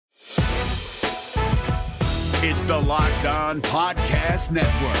It's the Locked On Podcast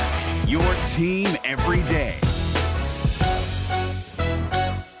Network, your team every day.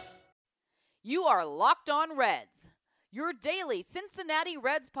 You are Locked On Reds, your daily Cincinnati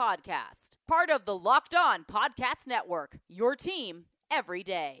Reds podcast. Part of the Locked On Podcast Network, your team every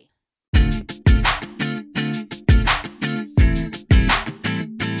day.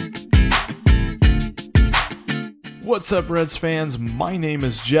 What's up, Reds fans? My name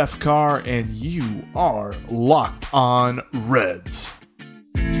is Jeff Carr, and you are Locked On Reds.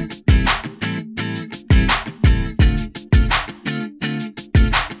 And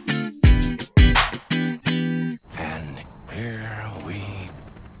here we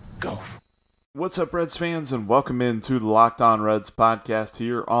go. What's up, Reds fans, and welcome into the Locked On Reds podcast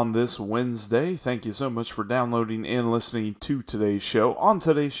here on this Wednesday. Thank you so much for downloading and listening to today's show. On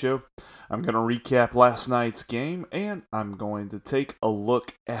today's show, I'm going to recap last night's game, and I'm going to take a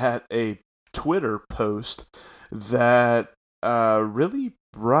look at a Twitter post that really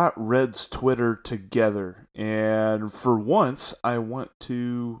brought Reds Twitter together. And for once, I want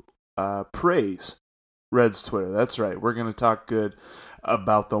to praise Reds Twitter. That's right, we're going to talk good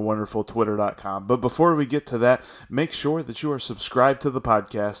about the wonderful Twitter.com. But before we get to that, make sure that you are subscribed to the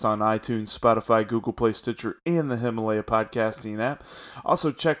podcast on iTunes, Spotify, Google Play, Stitcher, and the Himalaya podcasting app.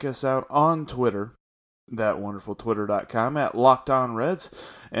 Also, check us out on Twitter, that wonderful Twitter.com, at Locked On Reds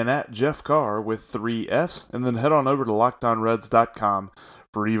and at Jeff Carr with 3 Fs. And then head on over to LockedOnReds.com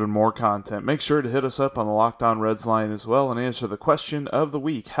for even more content. Make sure to hit us up on the Locked On Reds line as well and answer the question of the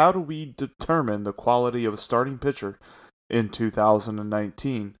week. How do we determine the quality of a starting pitcher in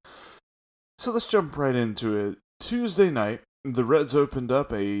 2019? So let's jump right into it. Tuesday night, the Reds opened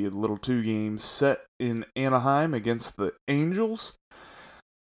up a little 2-game set in Anaheim against the Angels,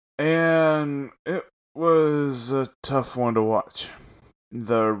 and it was a tough one to watch.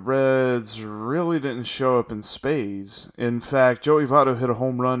 The Reds really didn't show up in spades. In fact, Joey Votto hit a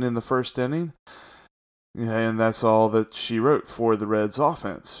home run in the first inning, and that's all that she wrote for the Reds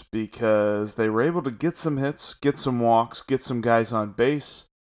offense, because they were able to get some hits, get some walks, get some guys on base,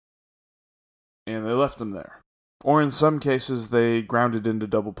 and they left them there. Or in some cases, they grounded into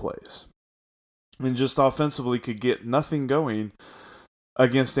double plays. And just offensively could get nothing going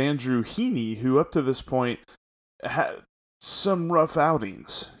against Andrew Heaney, who up to this point had some rough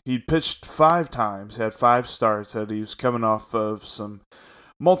outings. He pitched 5 times, had 5 starts, said he was coming off of some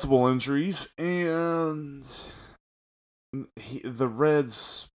multiple injuries, and the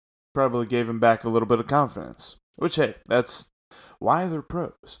Reds probably gave him back a little bit of confidence, which, hey, that's why they're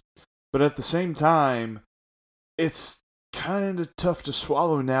pros. But at the same time, it's kind of tough to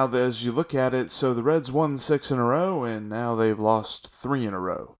swallow now that as you look at it. So the Reds won 6 in a row, and now they've lost 3 in a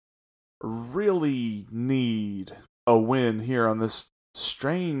row. Really need a win here on this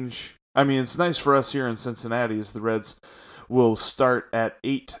strange... I mean, it's nice for us here in Cincinnati as the Reds will start at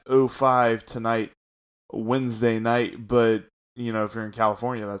 8:05 tonight, Wednesday night, but, you know, if you're in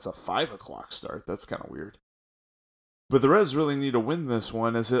California, that's a 5 o'clock start. That's kind of weird. But the Reds really need to win this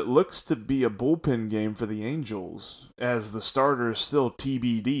one, as it looks to be a bullpen game for the Angels, as the starter is still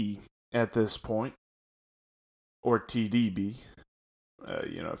TBD at this point, or TDB,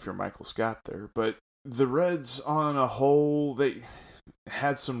 if you're Michael Scott there. But the Reds on a whole, they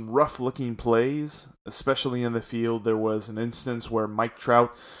had some rough-looking plays, especially in the field. There was an instance where Mike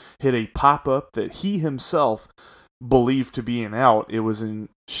Trout hit a pop-up that he himself believed to be an out. It was in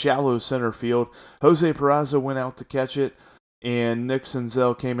shallow center field. Jose Peraza went out to catch it, and Nick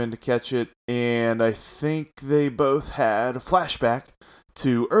Senzel came in to catch it, and I think they both had a flashback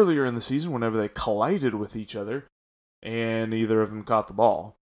to earlier in the season whenever they collided with each other, and neither of them caught the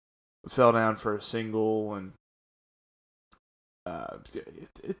ball. Fell down for a single, and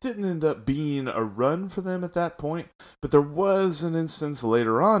it didn't end up being a run for them at that point, but there was an instance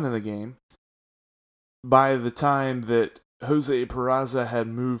later on in the game, by the time that Jose Peraza had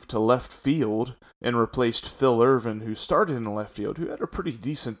moved to left field and replaced Phil Irvin, who started in left field, who had a pretty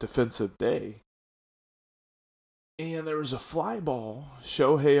decent defensive day. And there was a fly ball.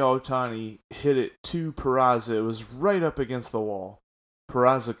 Shohei Ohtani hit it to Peraza. It was right up against the wall.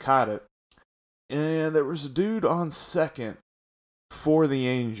 Peraza caught it. And there was a dude on second for the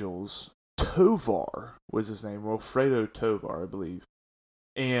Angels. Tovar was his name. Wilfredo Tovar, I believe.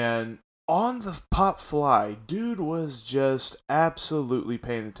 And on the pop fly, dude was just absolutely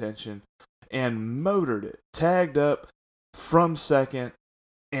paying attention and motored it. Tagged up from second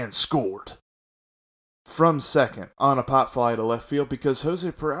and scored. From second on a pop fly to left field because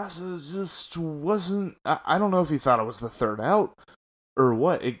Jose Peraza just wasn't... I don't know if he thought it was the third out or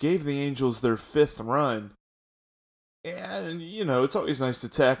what. It gave the Angels their fifth run. And, you know, it's always nice to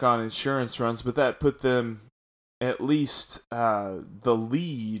tack on insurance runs, but that put them at least the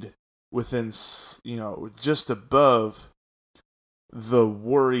lead within, just above the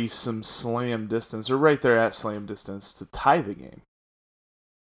worrisome slam distance, or right there at slam distance, to tie the game.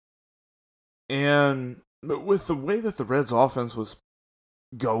 And with the way that the Reds offense was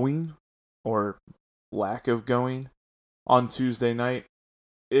going, or lack of going, on Tuesday night,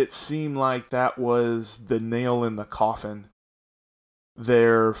 it seemed like that was the nail in the coffin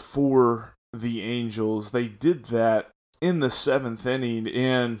there for the Angels. They did that in the 7th inning,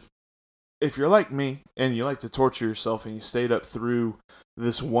 and if you're like me and you like to torture yourself and you stayed up through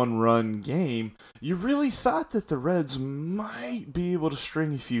this one-run game, you really thought that the Reds might be able to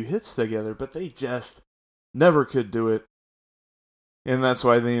string a few hits together, but they just never could do it. And that's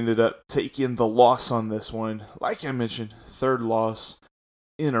why they ended up taking the loss on this one. Like I mentioned, 3rd loss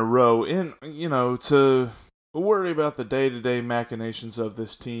in a row. And, to worry about the day-to-day machinations of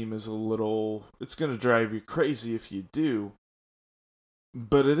this team is it's going to drive you crazy if you do.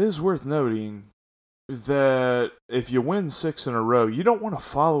 But it is worth noting that if you win 6 in a row, you don't want to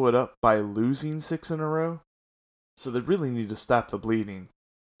follow it up by losing 6 in a row. So they really need to stop the bleeding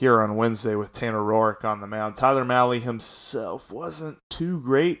here on Wednesday with Tanner Roark on the mound. Tyler Mahle himself wasn't too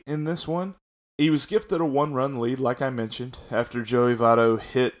great in this one. He was gifted a 1-run lead, like I mentioned, after Joey Votto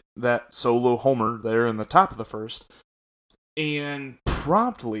hit that solo homer there in the top of the 1st. And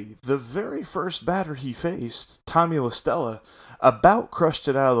promptly, the very first batter he faced, Tommy La Stella, about crushed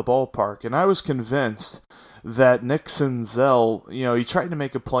it out of the ballpark. And I was convinced that Nick Senzel, he tried to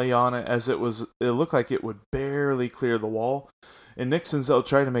make a play on it as it looked like it would barely clear the wall. And Nick Senzel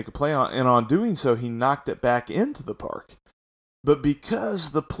tried to make a play on, and on doing so, he knocked it back into the park. But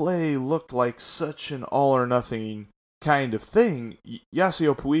because the play looked like such an all-or-nothing kind of thing,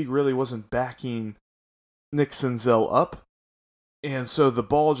 Yasiel Puig really wasn't backing Nick Senzel up. And so the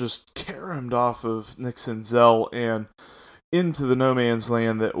ball just caromed off of Nick Senzel and into the no-man's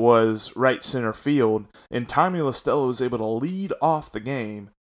land that was right center field. And Tommy La Stella was able to lead off the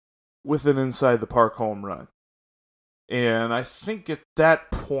game with an inside-the-park home run. And I think at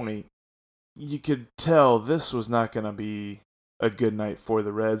that point, you could tell this was not going to be a good night for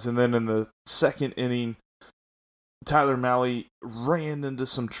the Reds. And then in the 2nd inning, Tyler Mahle ran into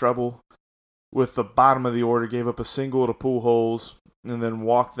some trouble with the bottom of the order, gave up a single to Pujols, and then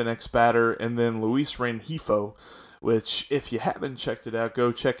walked the next batter. And then Luis Rengifo, which if you haven't checked it out,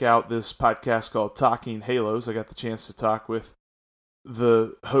 go check out this podcast called Talking Halos. I got the chance to talk with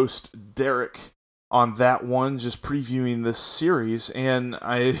the host, Derek, on that one, just previewing this series, and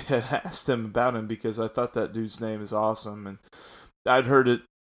I had asked him about him because I thought that dude's name is awesome, and I'd heard it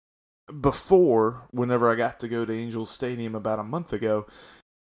before whenever I got to go to Angels Stadium about a month ago,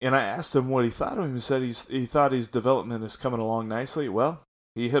 and I asked him what he thought of him. He said he thought his development is coming along nicely. Well,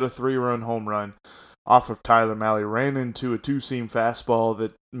 he hit a 3-run home run off of Tyler Mahle, ran into a 2-seam fastball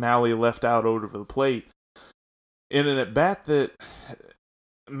that Mahle left out over the plate, in an at-bat that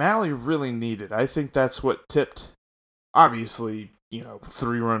Mahle really needed. I think that's what tipped, obviously,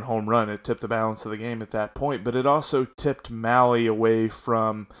 3-run home run. It tipped the balance of the game at that point, but it also tipped Mahle away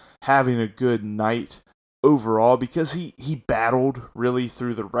from having a good night overall because he battled really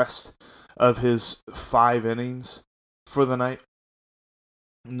through the rest of his 5 innings for the night.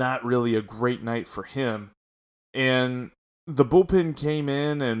 Not really a great night for him. And the bullpen came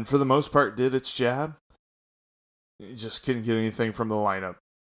in and for the most part did its job. You just couldn't get anything from the lineup.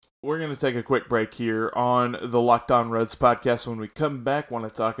 We're going to take a quick break here on the Locked On Reds podcast. When we come back, I want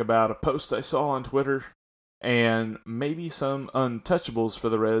to talk about a post I saw on Twitter and maybe some untouchables for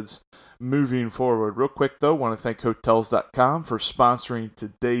the Reds moving forward. Real quick, though, I want to thank Hotels.com for sponsoring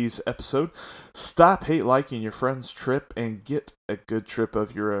today's episode. Stop hate liking your friend's trip and get a good trip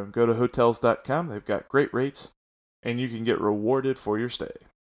of your own. Go to Hotels.com. They've got great rates, and you can get rewarded for your stay.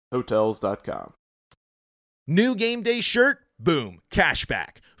 Hotels.com. New game day shirt? Boom,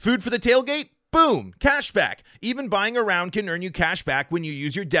 cashback. Food for the tailgate? Boom, cashback. Even buying a round can earn you cash back when you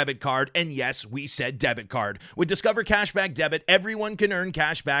use your debit card. And yes, we said debit card. With Discover Cashback Debit, everyone can earn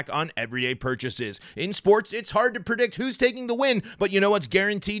cash back on everyday purchases. In sports, it's hard to predict who's taking the win, but you know what's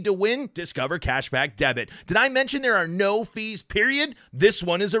guaranteed to win? Discover Cashback Debit. Did I mention there are no fees, period? This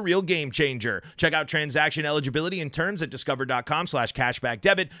one is a real game changer. Check out transaction eligibility and terms at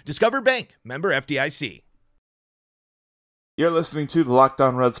discover.com/cashbackdebit. Discover Bank, member FDIC. You're listening to the Locked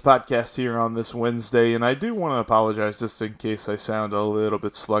On Reds podcast here on this Wednesday, and I do want to apologize just in case I sound a little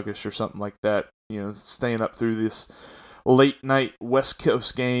bit sluggish or something like that. Staying up through this late night West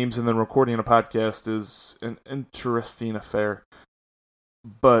Coast games and then recording a podcast is an interesting affair.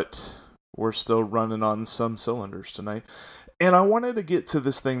 But we're still running on some cylinders tonight. And I wanted to get to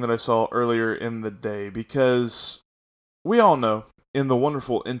this thing that I saw earlier in the day because we all know in the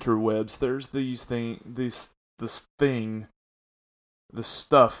wonderful interwebs there's this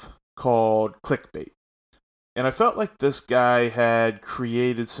stuff called clickbait. And I felt like this guy had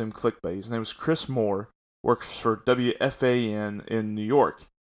created some clickbait. His name was Chris Moore, works for WFAN in New York.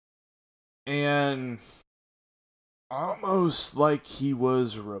 And almost like he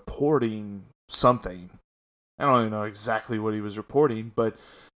was reporting something. I don't even know exactly what he was reporting, but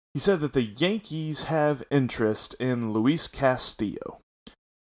he said that the Yankees have interest in Luis Castillo.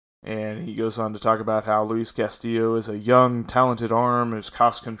 And he goes on to talk about how Luis Castillo is a young, talented arm who's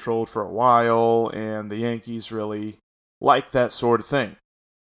cost-controlled for a while, and the Yankees really like that sort of thing.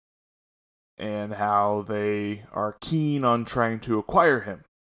 And how they are keen on trying to acquire him.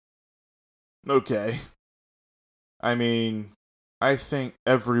 Okay. I mean, I think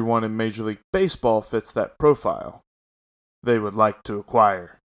everyone in Major League Baseball fits that profile. They would like to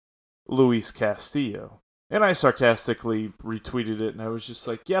acquire Luis Castillo. And I sarcastically retweeted it, and I was just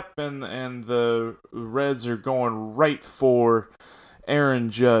like, yep, and the Reds are going right for Aaron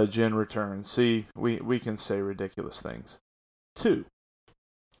Judge in return. See, we can say ridiculous things. 2,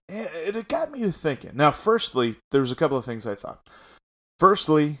 it got me to thinking. Now, firstly, there's a couple of things I thought.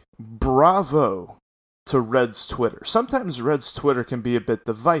 Firstly, bravo to Reds Twitter. Sometimes Reds Twitter can be a bit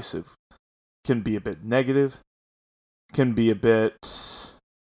divisive, can be a bit negative, can be a bit,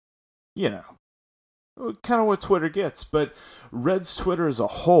 kind of what Twitter gets. But Reds Twitter as a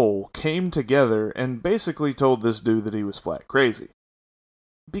whole came together and basically told this dude that he was flat crazy.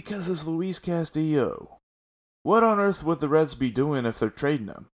 Because it's Luis Castillo. What on earth would the Reds be doing if they're trading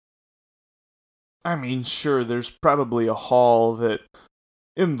him? I mean, sure, there's probably a haul that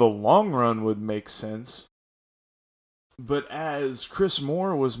in the long run would make sense. But as Chris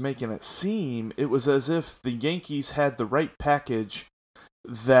Moore was making it seem, it was as if the Yankees had the right package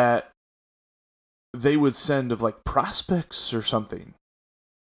that they would send of like prospects or something.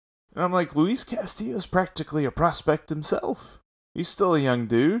 And I'm like, Luis Castillo's practically a prospect himself. He's still a young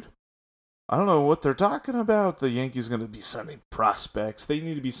dude. I don't know what they're talking about. The Yankees going to be sending prospects. They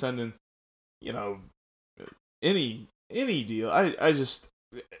need to be sending, any deal. I just,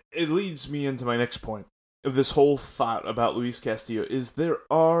 it leads me into my next point of this whole thought about Luis Castillo is there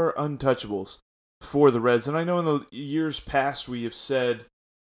are untouchables for the Reds. And I know in the years past we have said,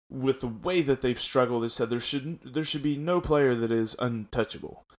 with the way that they've struggled, they said there should be no player that is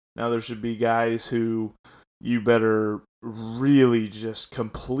untouchable. Now there should be guys who you better really just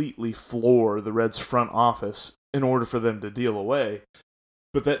completely floor the Reds front office in order for them to deal away.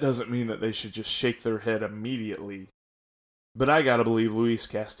 But that doesn't mean that they should just shake their head immediately. But I gotta believe Luis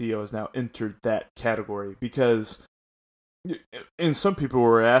Castillo has now entered that category because, and some people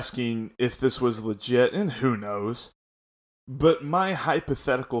were asking if this was legit, and who knows. But my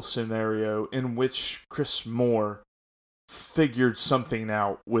hypothetical scenario in which Chris Moore figured something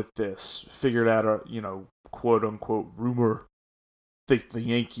out with this, figured out a, quote-unquote rumor that the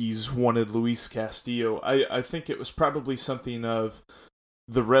Yankees wanted Luis Castillo, I think it was probably something of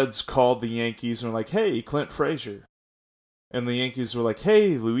the Reds called the Yankees and were like, hey, Clint Frazier. And the Yankees were like,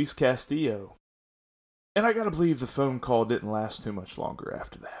 hey, Luis Castillo. And I gotta believe the phone call didn't last too much longer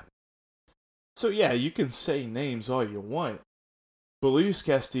after that. So yeah, you can say names all you want, but Luis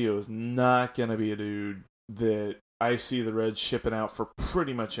Castillo is not going to be a dude that I see the Reds shipping out for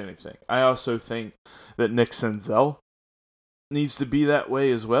pretty much anything. I also think that Nick Senzel needs to be that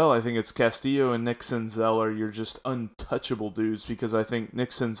way as well. I think it's Castillo and Nick Senzel are your just untouchable dudes because I think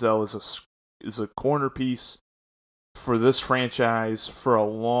Nick Senzel is a corner piece for this franchise for a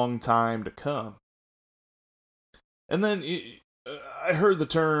long time to come. And then I heard the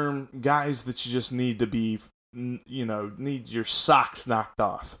term guys that you just need to be, need your socks knocked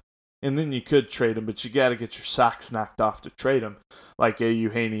off. And then you could trade them, but you got to get your socks knocked off to trade them. Like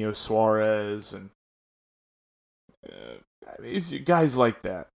Eugenio Suarez and guys like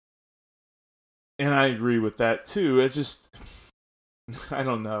that. And I agree with that too. It just, I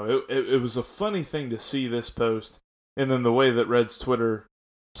don't know. It was a funny thing to see this post. And then the way that Reds Twitter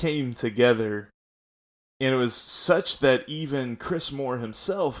came together. And it was such that even Chris Moore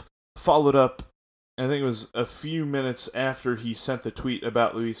himself followed up, I think it was a few minutes after he sent the tweet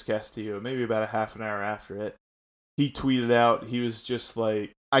about Luis Castillo, maybe about a half an hour after it. He tweeted out, he was just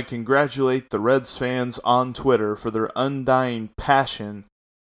like, I congratulate the Reds fans on Twitter for their undying passion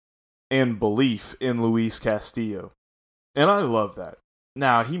and belief in Luis Castillo. And I love that.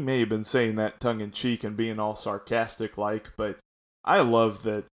 Now, he may have been saying that tongue-in-cheek and being all sarcastic-like, but I love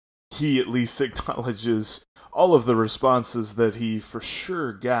that he at least acknowledges all of the responses that he for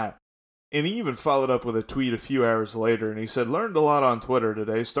sure got And he even followed up with a tweet a few hours later, and he said, "Learned a lot on Twitter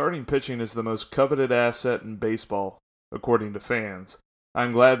today. Starting pitching is the most coveted asset in baseball, according to fans.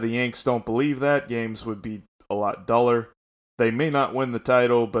 I'm glad the Yanks don't believe that. Games would be a lot duller. They may not win the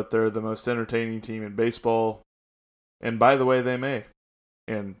title, but they're the most entertaining team in baseball. And by the way, they may."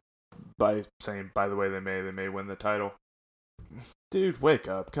 And by saying, by the way, they may win the title. Dude, wake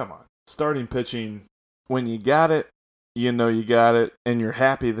up. Come on. Starting pitching, when you got it, you know you got it, and you're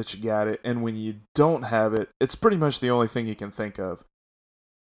happy that you got it. And when you don't have it, it's pretty much the only thing you can think of.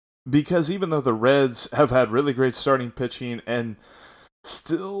 Because even though the Reds have had really great starting pitching and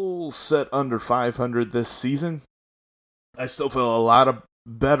still set under 500 this season, I still feel a lot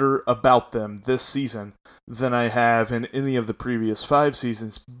better about them this season than I have in any of the previous 5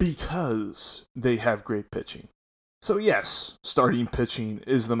 seasons because they have great pitching. So yes, starting pitching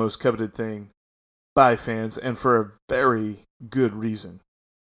is the most coveted thing by fans, and for a very good reason.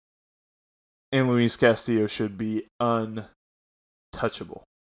 And Luis Castillo should be untouchable.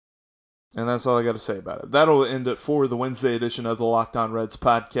 And that's all I got to say about it. That'll end it for the Wednesday edition of the Locked On Reds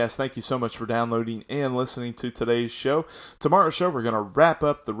podcast. Thank you so much for downloading and listening to today's show. Tomorrow's show, we're going to wrap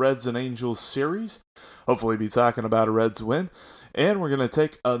up the Reds and Angels series. Hopefully be talking about a Reds win. And we're going to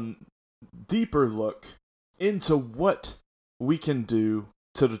take a deeper look into what we can do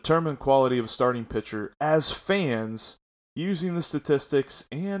to determine quality of a starting pitcher as fans, using the statistics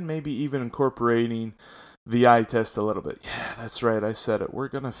and maybe even incorporating the eye test a little bit. Yeah, that's right, I said it. We're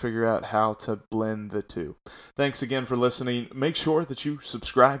going to figure out how to blend the two. Thanks again for listening. Make sure that you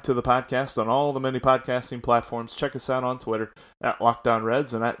subscribe to the podcast on all the many podcasting platforms. Check us out on Twitter at Locked On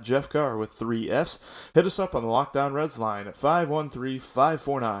Reds and at Jeff Carr with 3 Fs. Hit us up on the Locked On Reds line at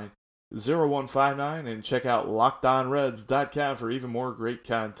 513-549-0159 and check out LockedOnReds.com for even more great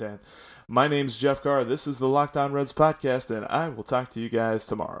content. My name's Jeff Carr. This is the Locked On Reds podcast, and I will talk to you guys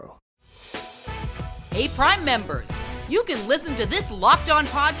tomorrow. Hey, Prime members, you can listen to this Locked On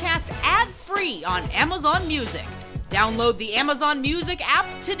podcast ad-free on Amazon Music. Download the Amazon Music app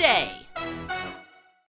today.